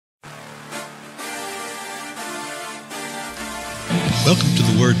Welcome to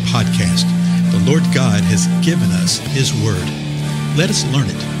the Word Podcast. The Lord God has given us His Word. Let us learn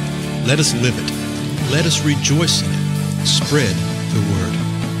it. Let us live it. Let us rejoice in it. Spread the Word.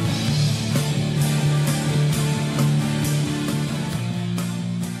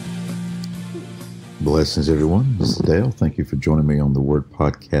 Blessings, everyone. This is Dale. Thank you for joining me on the Word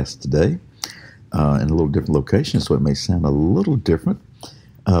Podcast today in a little different location, so it may sound a little different.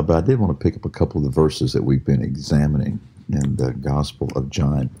 But I did want to pick up a couple of the verses that we've been examining in the Gospel of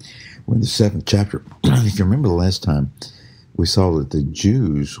John. We're in the 7th chapter. If you remember the last time, we saw that the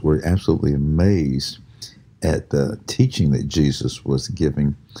Jews were absolutely amazed at the teaching that Jesus was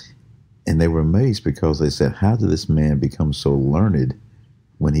giving. And they were amazed because they said, how did this man become so learned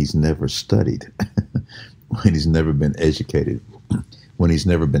when he's never studied, when he's never been educated, when he's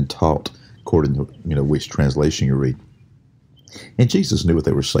never been taught, according to which translation you read? And Jesus knew what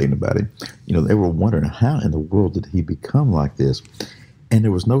they were saying about him. They were wondering, how in the world did he become like this? And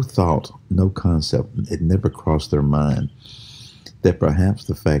there was no thought, no concept. It never crossed their mind that perhaps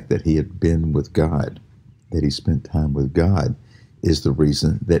the fact that he had been with God, that he spent time with God, is the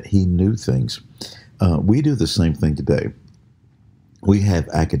reason that he knew things. We do the same thing today. We have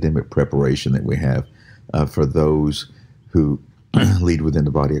academic preparation that we have for those who lead within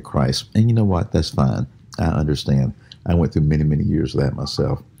the body of Christ. And you know what? That's fine. I understand. I went through many, many years of that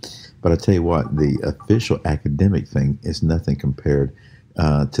myself. But I tell you what, the official academic thing is nothing compared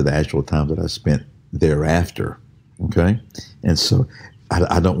to the actual time that I spent thereafter. Okay? And so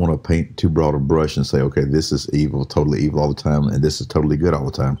I don't want to paint too broad a brush and say, okay, this is evil, totally evil all the time, and this is totally good all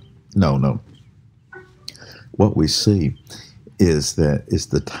the time. No. What we see is that it's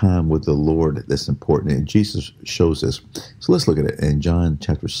the time with the Lord that's important. And Jesus shows us. So let's look at it in John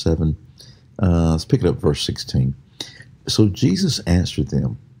chapter 7. Let's pick it up verse 16. So Jesus answered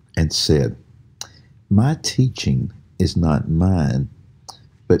them and said, my teaching is not mine,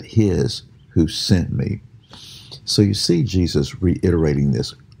 but his who sent me. So you see Jesus reiterating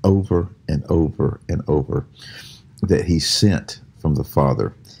this over and over and over, that he sent from the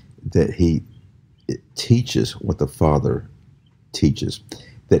Father, that he teaches what the Father teaches,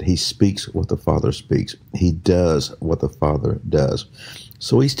 that he speaks what the Father speaks. He does what the Father does.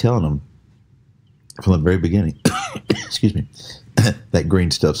 So he's telling them from the very beginning, excuse me, that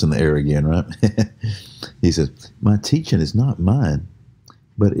green stuff's in the air again, right? He says, my teaching is not mine,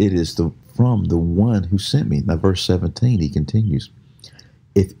 but it is from the one who sent me. Now, verse 17, he continues,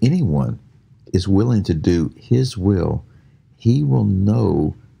 if anyone is willing to do his will, he will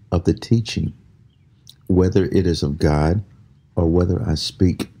know of the teaching, whether it is of God or whether I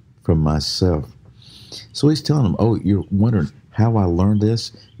speak from myself. So he's telling them, oh, you're wondering how I learned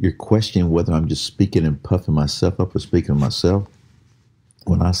this? You're questioning whether I'm just speaking and puffing myself up or speaking of myself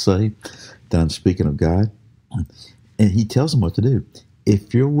when I say that I'm speaking of God. And he tells them what to do.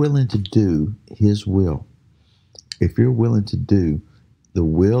 If you're willing to do his will, if you're willing to do the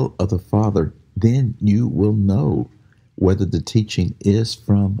will of the Father, then you will know whether the teaching is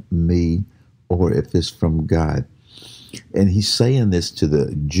from me or if it's from God. And he's saying this to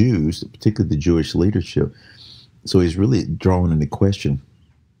the Jews, particularly the Jewish leadership. So he's really drawing into question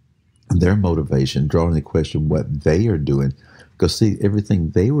their motivation, drawing into question what they are doing. Because, see,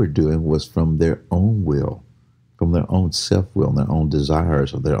 everything they were doing was from their own will, from their own self-will, and their own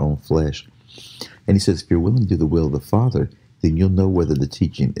desires of their own flesh. And he says, if you're willing to do the will of the Father, then you'll know whether the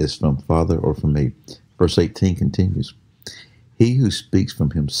teaching is from Father or from me. Verse 18 continues, he who speaks from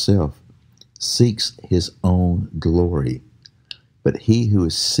himself seeks his own glory, but he who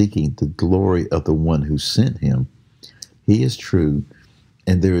is seeking the glory of the one who sent him, he is true,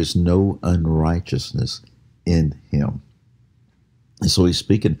 and there is no unrighteousness in him. And so he's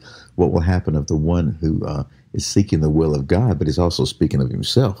speaking what will happen of the one who is seeking the will of God, but he's also speaking of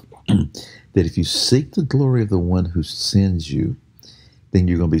himself. That if you seek the glory of the one who sends you, then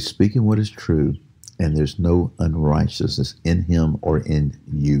you're going to be speaking what is true, and there's no unrighteousness in him or in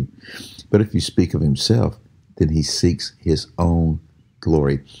you. But if you speak of himself, then he seeks his own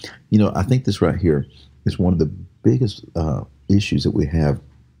glory. I think this right here is one of the biggest issues that we have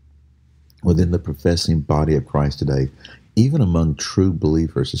within the professing body of Christ today, even among true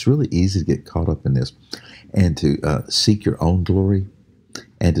believers. It's really easy to get caught up in this and to seek your own glory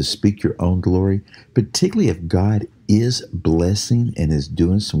and to speak your own glory, particularly if God is blessing and is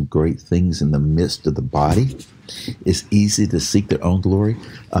doing some great things in the midst of the body. It's easy to seek their own glory.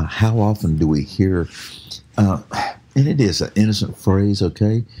 How often do we hear, and it is an innocent phrase,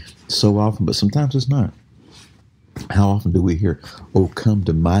 okay, so often, but sometimes it's not. How often do we hear, oh, come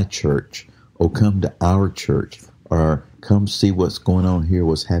to my church, oh, come to our church, or come see what's going on here,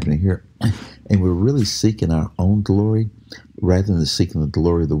 what's happening here. And we're really seeking our own glory rather than seeking the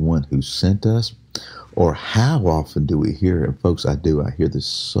glory of the one who sent us. Or how often do we hear, and folks, I hear this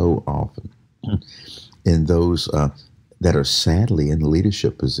so often, in those that are sadly in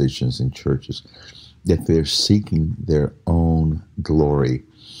leadership positions in churches, that they're seeking their own glory.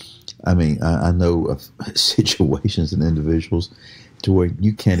 I mean, I know of situations and individuals to where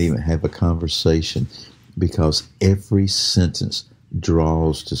you can't even have a conversation because every sentence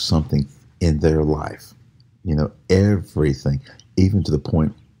draws to something in their life. You know, everything, even to the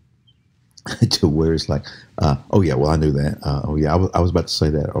point to where it's like, oh yeah, well I knew that. Oh yeah, I was about to say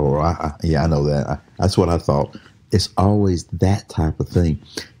that. Or yeah, I know that. That's what I thought. It's always that type of thing,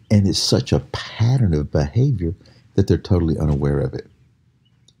 and it's such a pattern of behavior that they're totally unaware of it,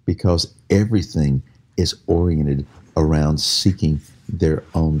 because everything is oriented around seeking their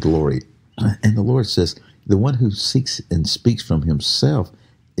own glory. And the Lord says, the one who seeks and speaks from himself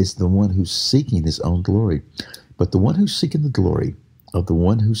is the one who's seeking his own glory. But the one who's seeking the glory of the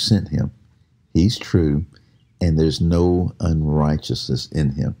one who sent him, he's true, and there's no unrighteousness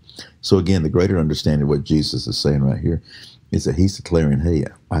in him. So again, the greater understanding of what Jesus is saying right here is that he's declaring, hey,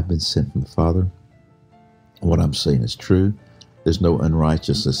 I've been sent from the Father. What I'm saying is true. There's no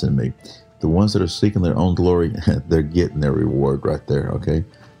unrighteousness in me. The ones that are seeking their own glory, they're getting their reward right there, okay?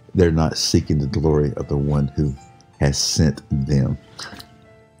 They're not seeking the glory of the one who has sent them.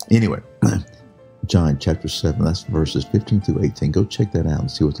 Anyway, John chapter 7, that's verses 15 through 18. Go check that out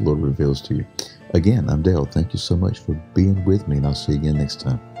and see what the Lord reveals to you. Again, I'm Dale. Thank you so much for being with me, and I'll see you again next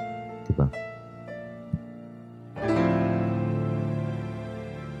time. Goodbye.